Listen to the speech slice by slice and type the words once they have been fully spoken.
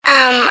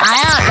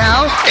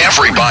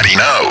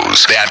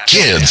knows that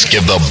kids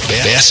give the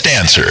best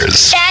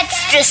answers.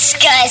 That's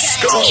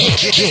disgusting.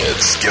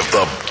 Kids give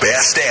the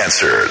best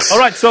answers. All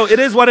right, so it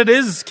is what it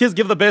is. Kids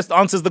give the best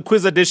answers, the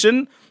quiz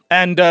edition.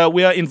 And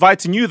we are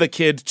inviting you, the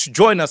kid, to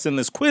join us in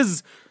this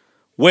quiz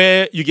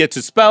where you get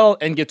to spell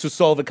and get to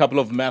solve a couple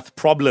of math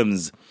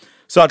problems.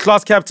 So our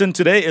class captain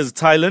today is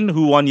Tylen,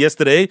 who won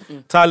yesterday.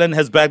 Tylen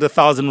has bagged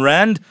 1,000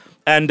 Rand,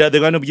 and they're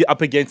going to be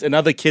up against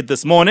another kid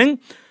this morning.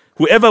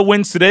 Whoever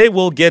wins today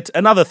will get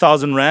another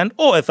 1,000 Rand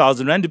or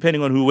 1,000 Rand,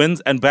 depending on who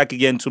wins, and back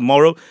again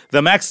tomorrow.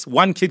 The max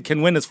one kid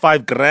can win is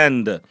 5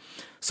 grand.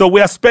 So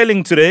we are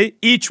spelling today.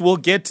 Each will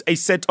get a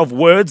set of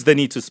words they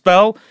need to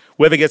spell.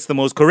 Whoever gets the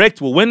most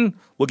correct will win.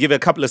 We'll give you a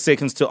couple of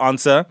seconds to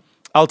answer.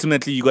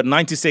 Ultimately, you got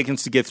 90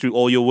 seconds to get through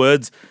all your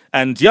words.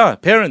 And yeah,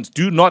 parents,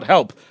 do not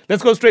help.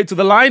 Let's go straight to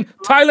the line.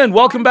 Tylen,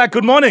 welcome back.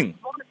 Good morning.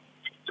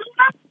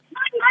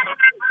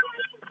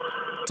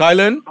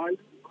 Tylen?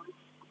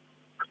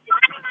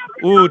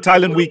 Ooh,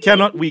 Tylen, we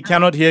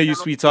cannot hear you,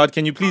 sweetheart.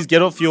 Can you please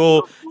get off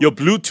your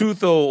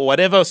Bluetooth or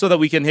whatever so that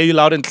we can hear you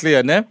loud and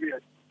clear, ne?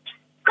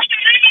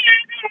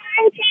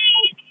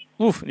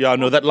 Oof, yeah,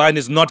 no, that line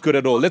is not good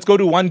at all. Let's go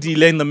to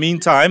Wandile in the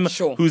meantime.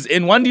 Sure. Who's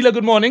in? Wandile,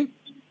 good morning.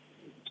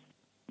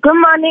 Good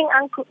morning,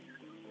 Uncle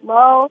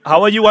Mo.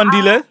 How are you,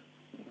 Wandile?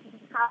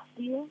 How are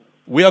you?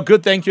 We are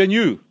good, thank you. And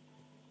you?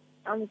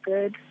 I'm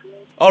good.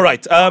 All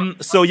right.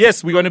 So,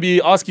 yes, we're going to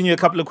be asking you a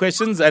couple of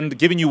questions and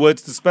giving you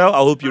words to spell. I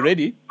hope you're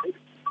ready.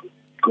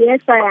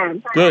 Yes, I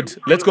am. Good.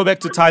 Let's go back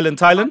to Tylen.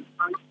 Tylen?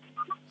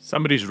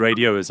 Somebody's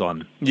radio is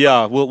on.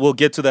 Yeah, we'll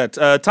get to that.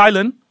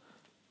 Tylen?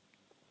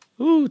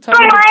 Ooh, Tylen.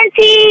 Come on,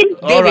 team.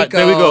 All right,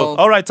 there we go.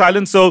 All right,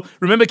 Tylen. So,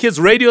 remember, kids,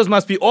 radios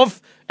must be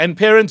off and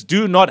parents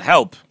do not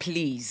help.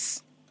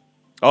 Please.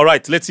 All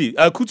right, let's see.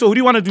 Kuto, who do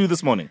you want to do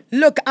this morning?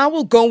 Look, I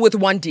will go with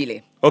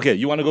Wandile. Okay,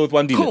 you want to go with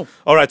Wandile? Cool.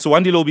 All right, so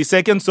Wandile will be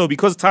second. So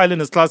because Tylen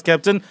is class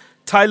captain,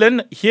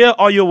 Tylen, here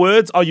are your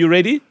words. Are you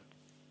ready?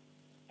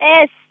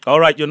 Yes. All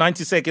right, your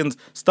 90 seconds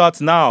starts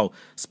now.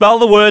 Spell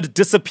the word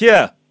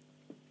disappear.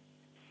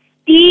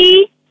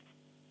 DISPEAPER.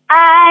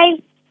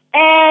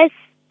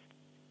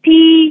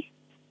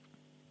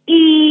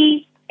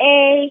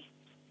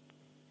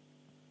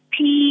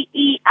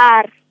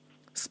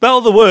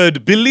 Spell the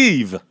word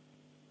believe.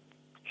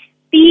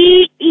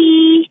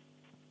 BEVL.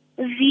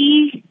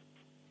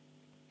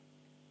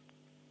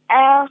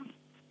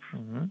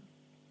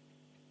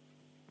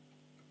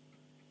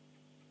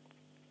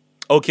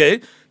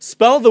 Okay,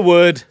 spell the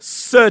word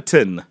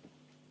certain.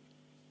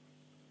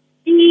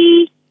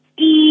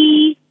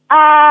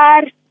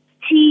 CERTAIN.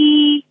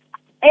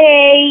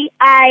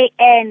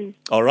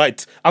 All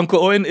right,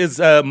 Uncle Owen is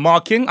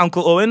marking.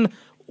 Uncle Owen,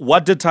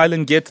 what did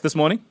Tylen get this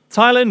morning?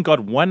 Tylen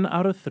got 1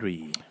 out of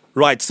 3.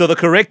 Right, so the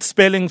correct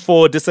spelling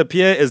for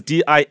disappear is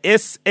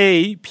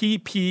DISAPPEAR.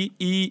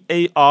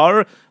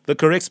 The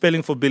correct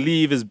spelling for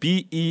believe is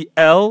BELIEVE.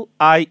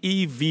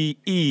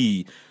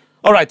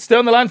 All right, stay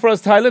on the line for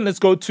us, Tylen. Let's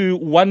go to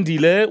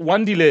Wandile.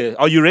 Wandile,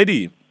 are you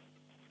ready?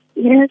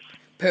 Yes.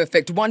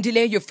 Perfect.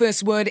 Wandile, your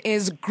first word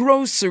is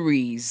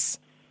groceries.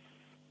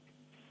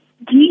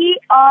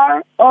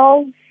 GROCERIES.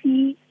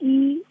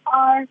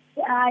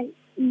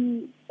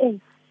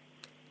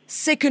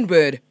 Second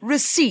word,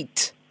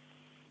 receipt.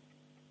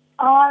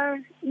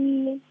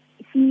 RECEIT.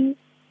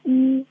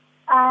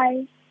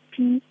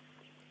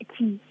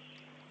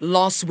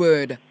 Last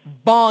word,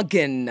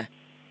 bargain.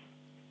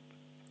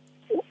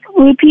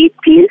 Repeat,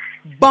 please.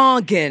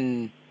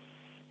 Bargain.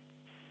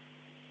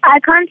 I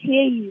can't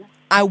hear you.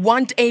 I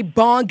want a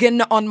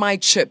bargain on my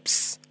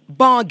chips.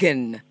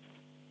 Bargain.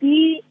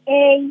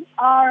 BARGAIN.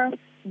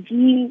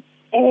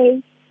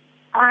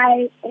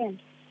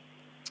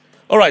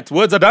 All right,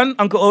 words are done.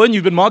 Uncle Owen,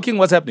 you've been marking.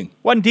 What's happening?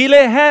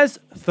 Wandile has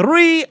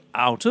 3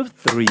 out of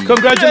 3.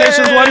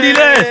 Congratulations,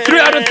 Wandile. 3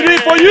 out of 3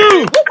 for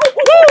you.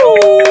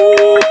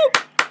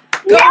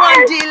 Go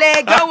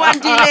Wandile, go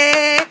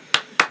Wandile.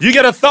 You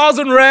get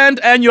 1,000 Rand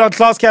and you are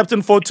class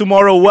captain for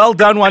tomorrow. Well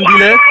done,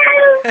 Wandile.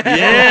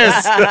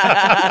 Yes.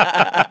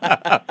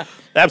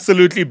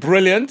 Absolutely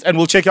brilliant. And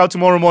we'll check out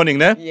tomorrow morning,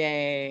 ne?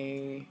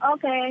 Yay.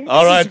 Okay.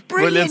 All right. is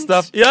brilliant.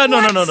 Stuff. Yeah,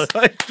 no.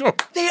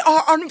 They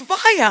are on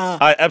fire.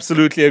 I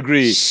absolutely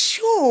agree.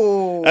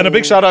 Sure. And a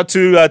big shout out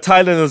to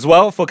Tylen as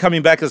well for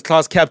coming back as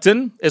class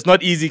captain. It's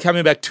not easy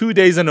coming back 2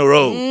 days in a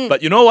row.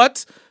 But you know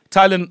what?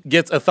 Tylen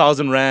gets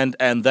 1,000 Rand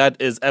and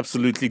that is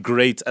absolutely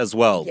great as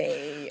well.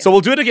 Yay. So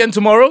we'll do it again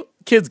tomorrow.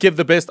 Kids give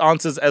the best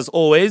answers as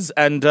always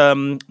and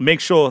make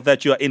sure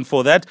that you are in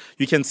for that.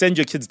 You can send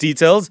your kids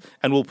details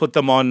and we'll put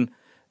them on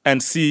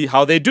and see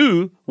how they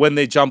do when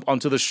they jump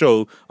onto the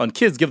show on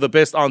Kids Give the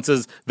Best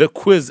Answers, the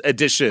quiz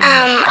edition.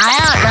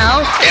 I don't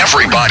know.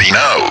 Everybody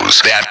knows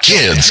that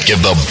kids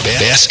give the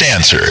best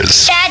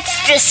answers.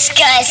 That's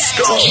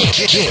disgusting.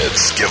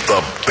 Kids give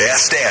the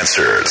best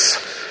answers.